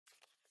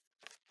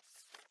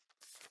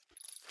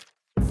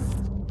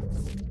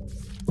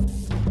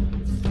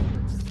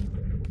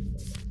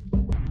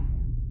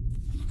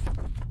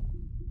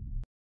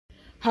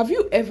Have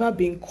you ever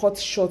been caught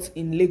short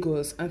in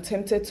Lagos and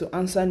tempted to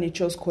answer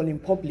nature's call in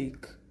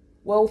public?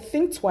 Well,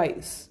 think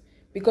twice,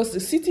 because the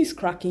city is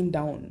cracking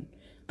down,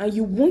 and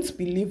you won't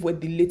believe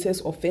what the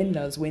latest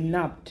offenders were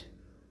nabbed.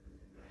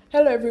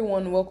 Hello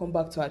everyone, welcome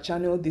back to our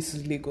channel. This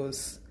is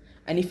Lagos.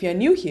 And if you're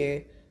new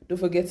here, don't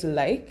forget to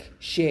like,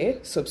 share,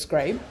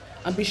 subscribe,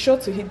 and be sure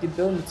to hit the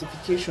bell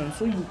notification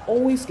so you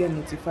always get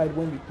notified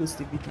when we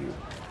post a video.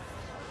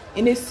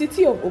 In a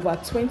city of over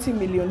 20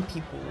 million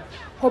people,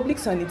 public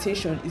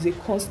sanitation is a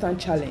constant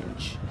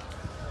challenge.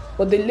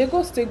 But the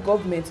Lagos state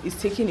government is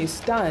taking a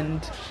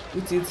stand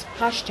with its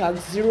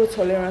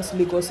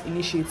 #ZeroToleranceLagos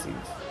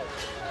initiative.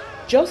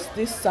 Just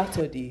this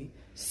Saturday,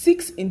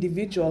 6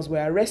 individuals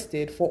were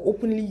arrested for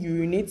openly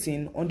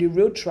urinating on the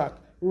rail track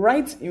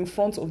right in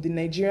front of the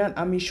Nigerian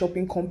Army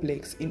shopping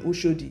complex in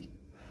Oshodi.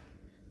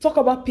 Talk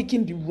about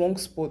picking the wrong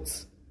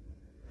spot.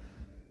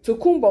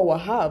 Tokunbo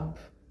Wahab,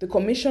 the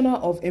Commissioner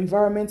of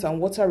Environment and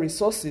Water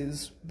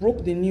Resources,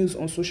 broke the news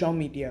on social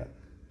media.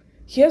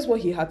 Here's what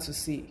he had to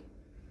say.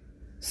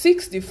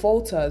 6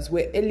 defaulters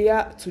were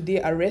earlier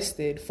today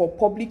arrested for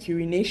public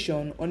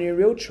urination on a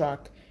rail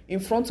track in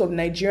front of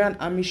Nigerian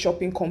Army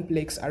Shopping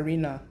Complex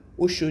Arena,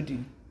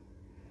 Oshodi.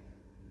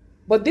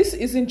 But this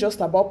isn't just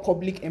about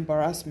public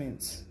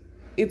embarrassment.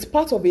 It's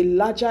part of a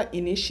larger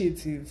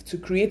initiative to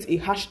create a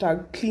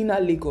 #Cleaner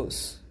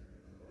Lagos.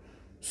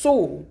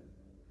 So,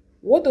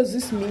 what does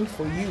this mean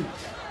for you?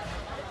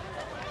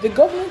 The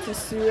government is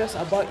serious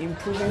about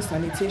improving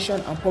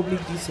sanitation and public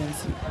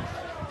decency.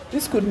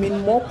 This could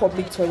mean more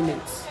public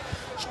toilets,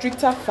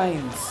 stricter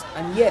fines,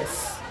 and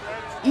yes,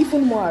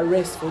 even more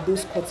arrests for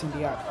those caught in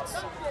the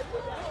act.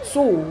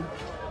 So,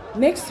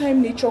 next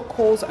time nature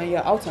calls and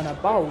you're out and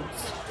about,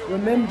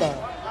 remember,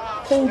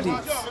 hold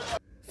it,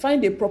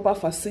 find a proper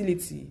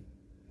facility,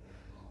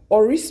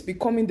 or risk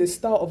becoming the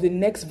star of the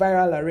next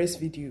viral arrest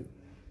video.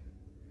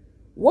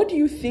 What do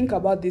you think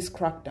about this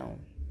crackdown?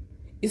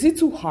 Is it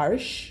too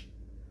harsh?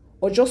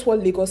 Or just what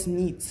Lagos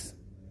needs?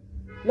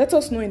 Let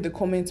us know in the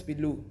comments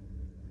below.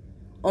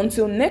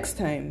 Until next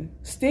time,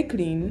 stay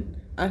clean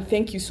and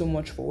thank you so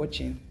much for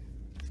watching.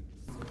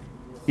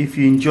 If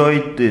you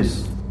enjoyed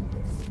this,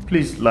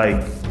 please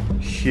like,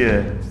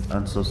 share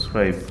and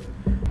subscribe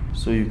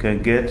so you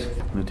can get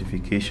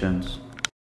notifications.